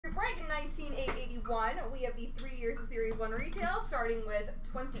1, we have the 3 years of Series 1 retail, starting with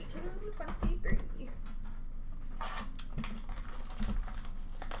 22-23.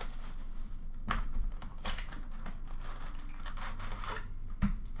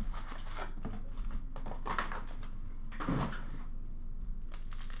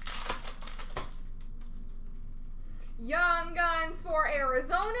 Young Guns for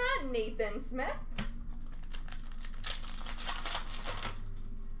Arizona, Nathan Smith.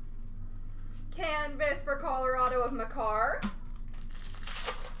 Canvas for Colorado of McCarr.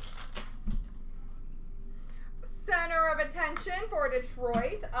 Center of Attention for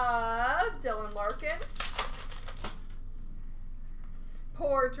Detroit of Dylan Larkin.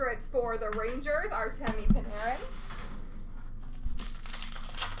 Portraits for the Rangers, Artemi Panarin.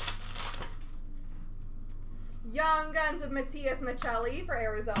 Young Guns of Matias Maccelli for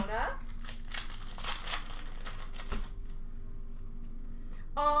Arizona.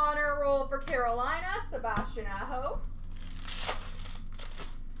 Honor Roll for Carolina, Sebastian Aho.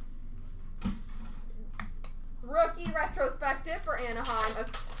 Rookie Retrospective for Anaheim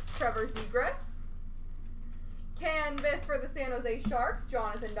of Trevor Zegras. Canvas for the San Jose Sharks,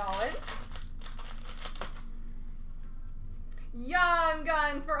 Jonathan Dolan. Young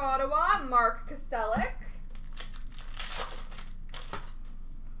Guns for Ottawa, Mark Kostelic.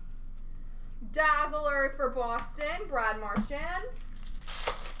 Dazzlers for Boston, Brad Marchand.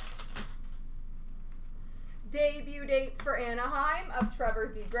 Debut dates for Anaheim of Trevor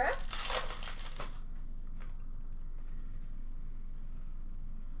Zegras.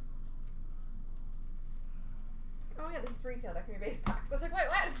 Oh yeah, this is retail. That can be base packs. I was like, wait,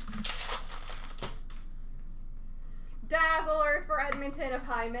 what? Dazzlers for Edmonton of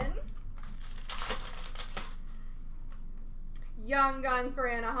Hyman. Young Guns for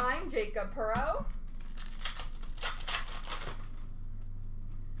Anaheim, Jacob Perreault.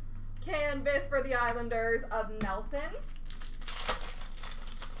 Canvas for the Islanders of Nelson.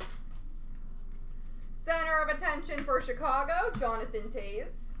 Center of Attention for Chicago, Jonathan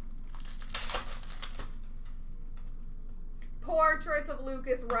Toews. Portraits of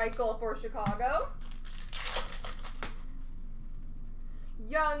Lucas Reichel for Chicago.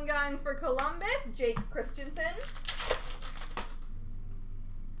 Young Guns for Columbus, Jake Christensen.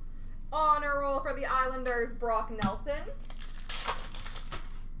 Honor Roll for the Islanders, Brock Nelson.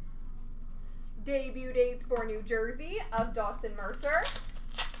 Debut dates for New Jersey of Dawson Mercer.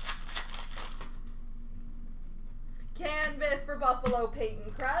 Canvas for Buffalo,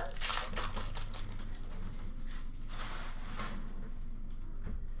 Peyton Krebs.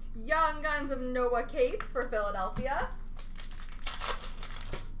 Young Guns of Noah Cates for Philadelphia.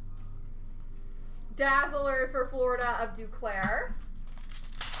 Dazzlers for Florida of Duclair.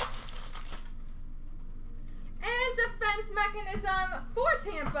 And Defense Mechanism for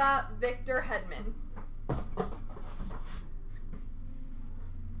Tampa, Victor Hedman.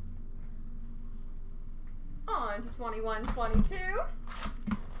 On to 21-22.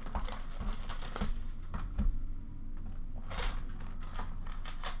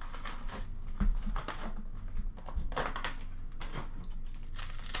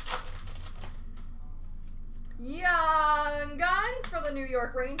 Young Guns for the New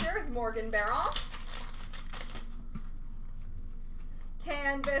York Rangers, Morgan Barron.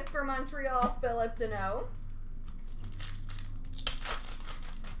 Canvas for Montreal, Philip Deneau.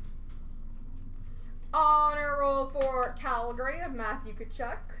 Honor Roll for Calgary of Matthew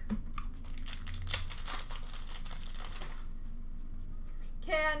Tkachuk.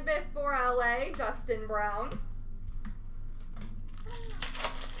 Canvas for LA, Dustin Brown.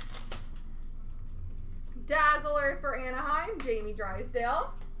 Dazzlers for Anaheim, Jamie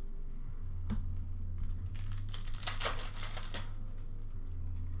Drysdale.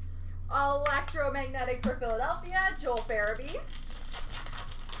 Electromagnetic for Philadelphia, Joel Farabee.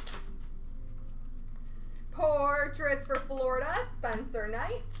 Portraits for Florida, Spencer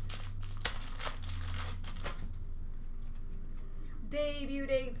Knight. Debut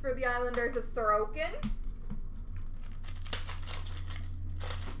dates for the Islanders of Sorokin.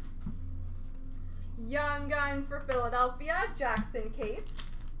 Young Guns for Philadelphia, Jackson Cates.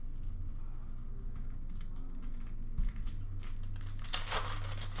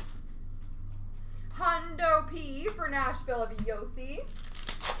 Hundo P for Nashville of Yossi.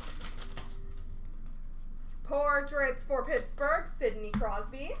 Portraits for Pittsburgh, Sidney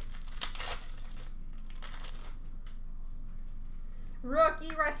Crosby.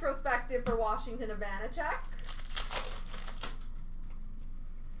 Rookie Retrospective for Washington of Vanacek.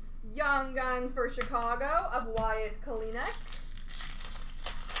 Young Guns for Chicago of Wyatt Kalynuk.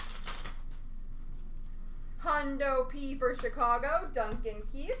 Hundo P for Chicago, Duncan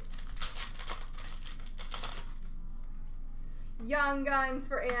Keith. Young Guns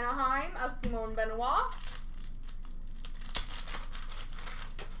for Anaheim of Simone Benoit.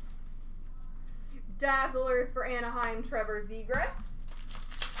 Dazzlers for Anaheim, Trevor Zegras.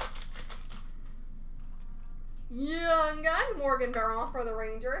 Young Guns, Morgan Barron for the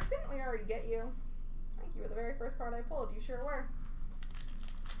Rangers. Didn't we already get you? I think you were the very first card I pulled. You sure were.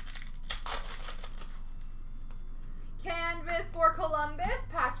 Canvas for Columbus,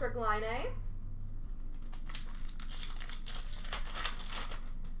 Patrick Laine.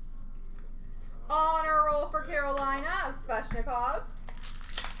 Honor Roll for Carolina of Svechnikov.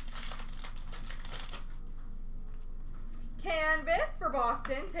 Canvas for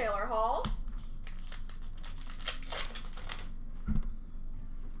Boston, Taylor Hall.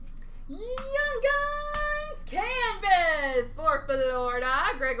 Young Guns Canvas for Florida,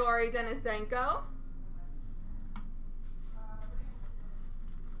 Grigory Denisenko.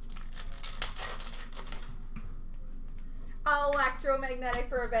 Electromagnetic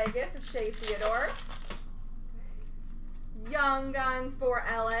for Vegas of Shea Theodore. Young Guns for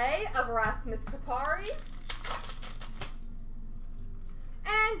LA of Rasmus Kupari.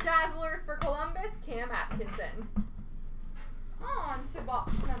 And Dazzlers for Columbus, Cam Atkinson. On to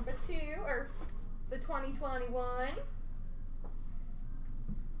box number 2, or the 2021.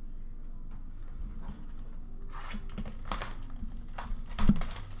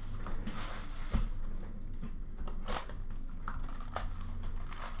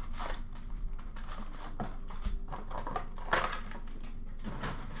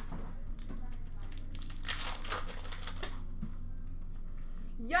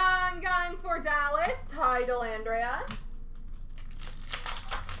 Young Guns for Dallas, Ty Dellandrea.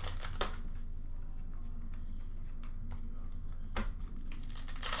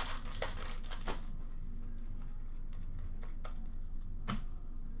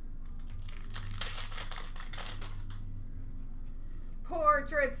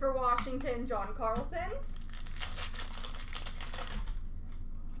 Portraits for Washington, John Carlson.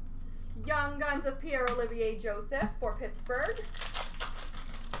 Young Guns of Pierre-Olivier Joseph for Pittsburgh.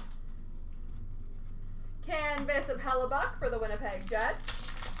 Canvas of Hellebuck for the Winnipeg Jets.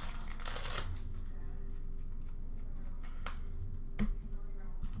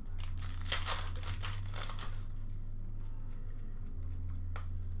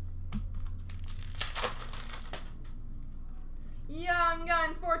 Young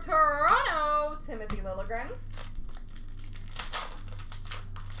Guns for Toronto, Timothy Liljegren.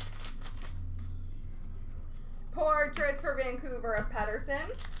 Portraits for Vancouver of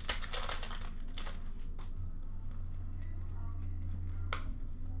Pettersson.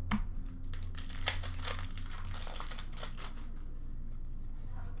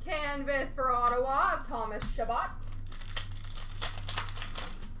 Canvas for Ottawa of Thomas Chabot.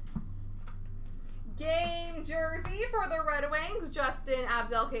 Game jersey for the Red Wings, Justin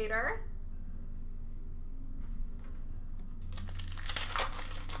Abdelkader.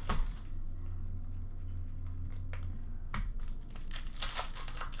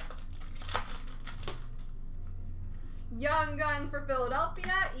 Young Guns for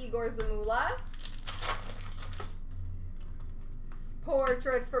Philadelphia, Igor Zamula.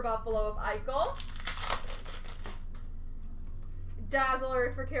 Portraits for Buffalo of Eichel.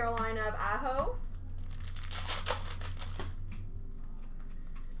 Dazzlers for Carolina of Aho.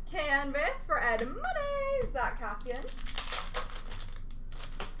 Canvas for Ed Money, Zach Cassian.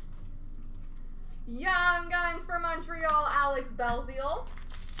 Young Guns for Montreal, Alex Belzile.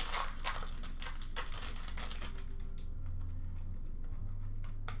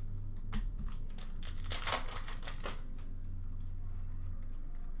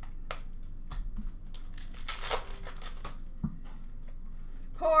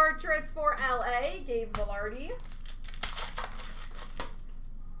 Portraits for LA, Gabe Vilardi.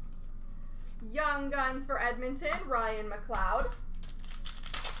 Young Guns for Edmonton, Ryan McLeod.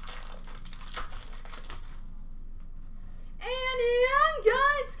 And Young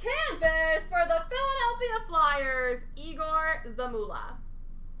Guns Canvas for the Philadelphia Flyers, Igor Zamula.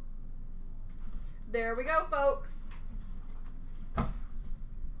 There we go, folks.